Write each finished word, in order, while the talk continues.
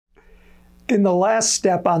In the last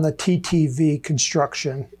step on the TTV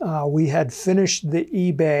construction, we had finished the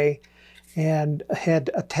eBay and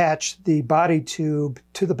had attached the body tube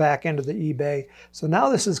to the back end of the eBay. So now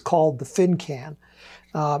this is called the fin can,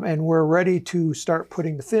 and we're ready to start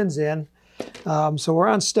putting the fins in. So we're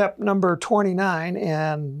on step number 29,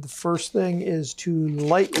 and the first thing is to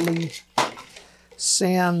lightly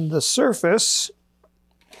sand the surface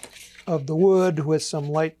of the wood with some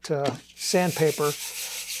light sandpaper,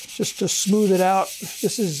 just to smooth it out.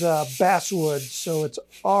 This is basswood, so it's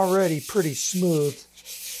already pretty smooth.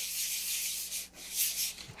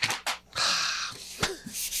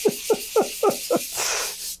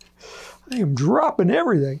 I am dropping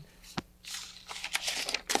everything.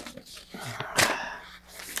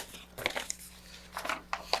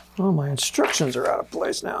 Oh, my instructions are out of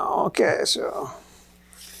place now. Okay, so.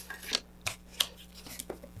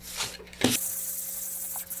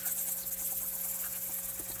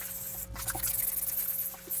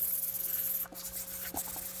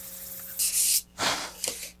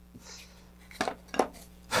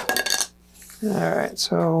 All right,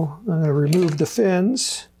 so I'm going to remove the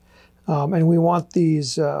fins, and we want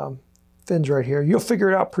these fins right here. You'll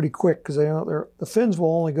figure it out pretty quick because the fins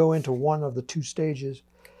will only go into one of the two stages.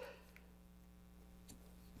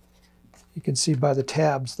 You can see by the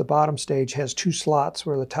tabs, the bottom stage has two slots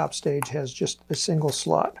where the top stage has just a single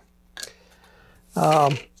slot.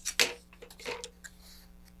 I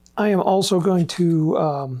am also going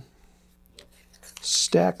to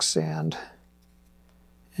stack sand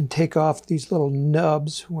and take off these little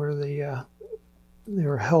nubs where they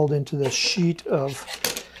were held into the sheet of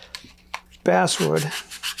basswood.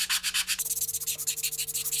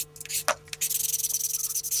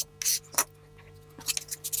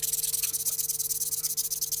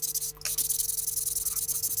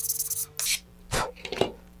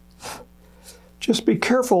 Just be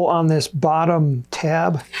careful on this bottom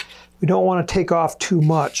tab. We don't want to take off too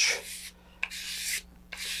much.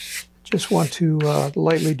 Just want to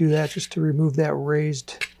lightly do that just to remove that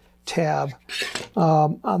raised tab.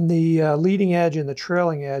 On the leading edge and the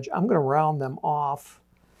trailing edge, I'm going to round them off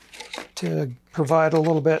to provide a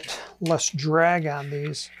little bit less drag on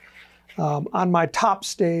these. On my top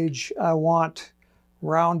stage, I want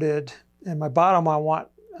rounded, and my bottom I want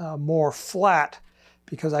more flat,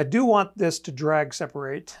 because I do want this to drag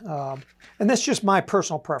separate. And that's just my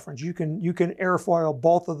personal preference. You can airfoil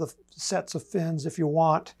both of the sets of fins if you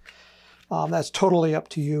want. That's totally up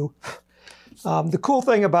to you. The cool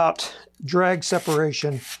thing about drag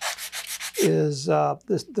separation is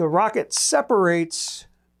the rocket separates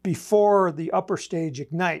before the upper stage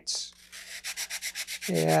ignites.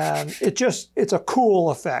 And it's a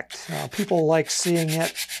cool effect. People like seeing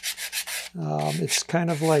it. It's kind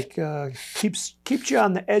of like keeps you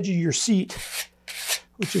on the edge of your seat,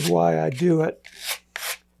 which is why I do it.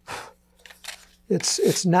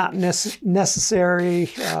 It's not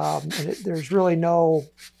necessary, and there's really no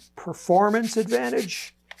performance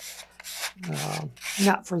advantage,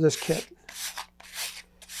 not for this kit.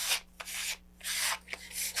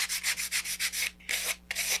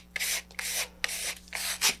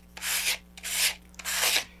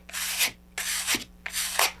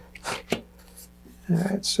 All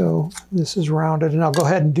right, so this is rounded, and I'll go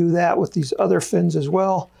ahead and do that with these other fins as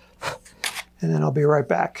well, and then I'll be right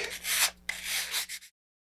back.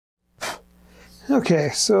 Okay,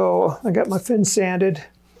 so I got my fins sanded.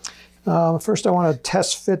 First I want to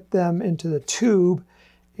test fit them into the tube,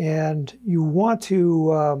 and you want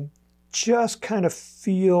to just kind of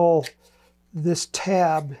feel this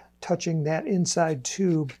tab touching that inside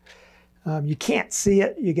tube. You can't see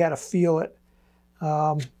it, you got to feel it.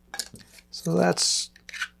 So that's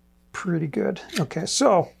pretty good. Okay,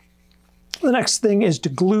 so the next thing is to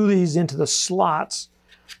glue these into the slots.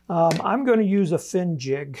 I'm going to use a fin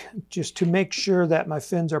jig just to make sure that my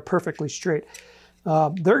fins are perfectly straight.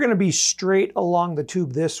 They're going to be straight along the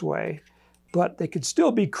tube this way, but they could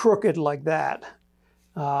still be crooked like that.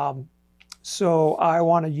 So I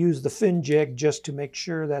want to use the fin jig just to make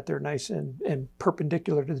sure that they're nice and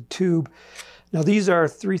perpendicular to the tube. Now these are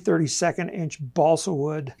 3/32 inch balsa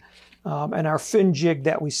wood, and our fin jig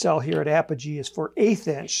that we sell here at Apogee is for 1/8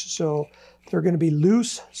 inch. So they're going to be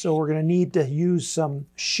loose, so we're going to need to use some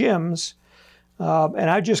shims. And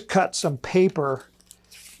I just cut some paper,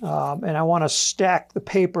 and I want to stack the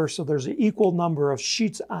paper so there's an equal number of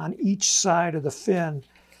sheets on each side of the fin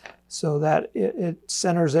so that it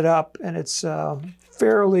centers it up, and it's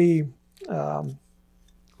fairly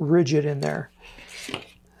rigid in there.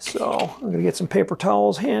 So I'm going to get some paper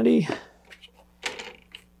towels handy,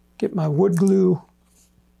 get my wood glue,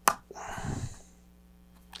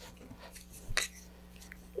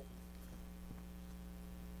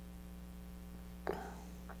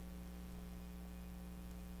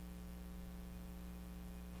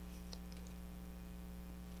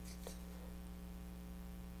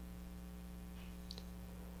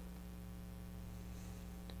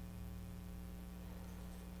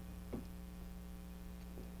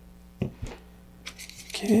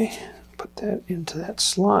 Okay, put that into that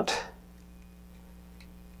slot.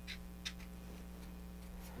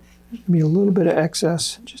 There's gonna be a little bit of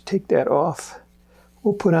excess, just take that off.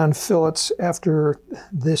 We'll put on fillets after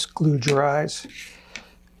this glue dries.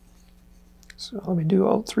 So let me do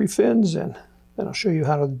all 3 fins and then I'll show you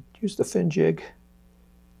how to use the fin jig.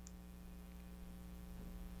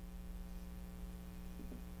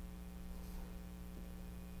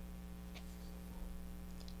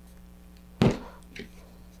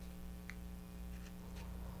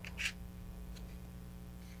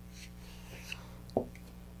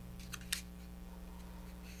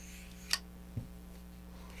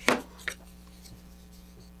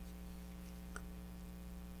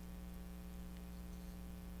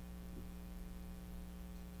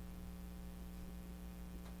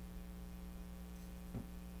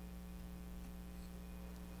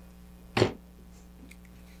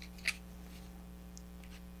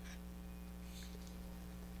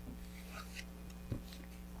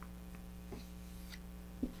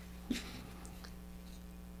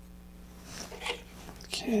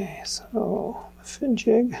 Okay, so the fin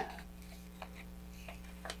jig.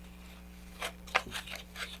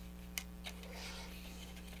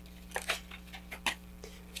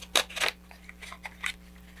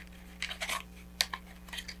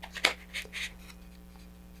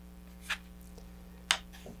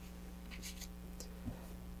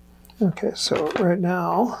 Okay, so right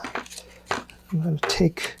now I'm going to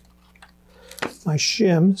take my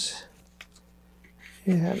shims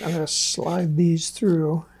and I'm going to slide these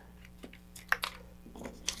through.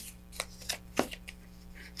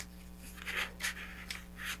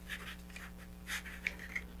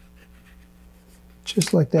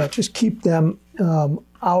 Just like that. Just keep them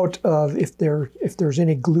out of if there's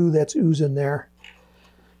any glue that's oozing there,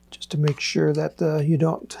 just to make sure that you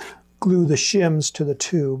don't glue the shims to the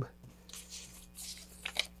tube.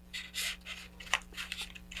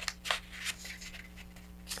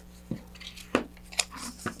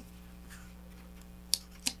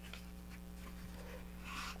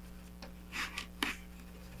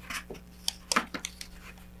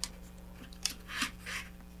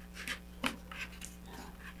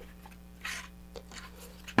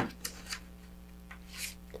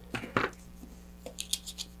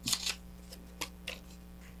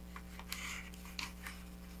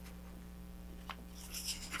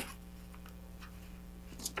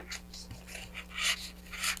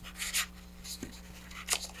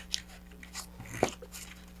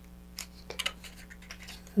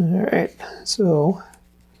 All right, so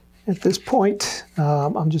at this point,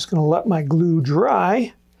 I'm just going to let my glue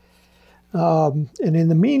dry. And in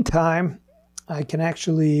the meantime, I can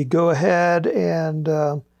actually go ahead and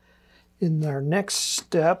in our next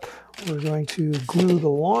step, we're going to glue the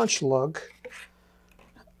launch lug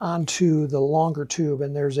onto the longer tube.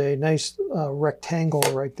 And there's a nice rectangle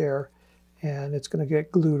right there. And it's going to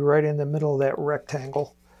get glued right in the middle of that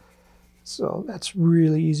rectangle. So that's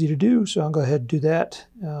really easy to do. So I'll go ahead and do that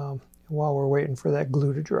while we're waiting for that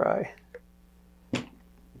glue to dry.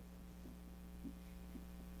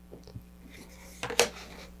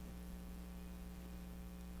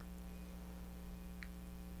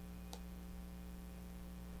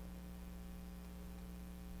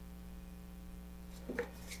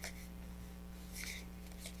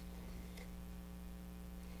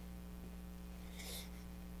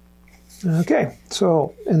 Okay,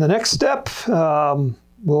 so in the next step,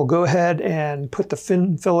 we'll go ahead and put the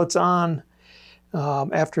fin fillets on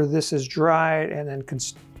after this is dried, and then can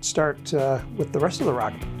start with the rest of the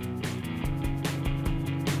rocket.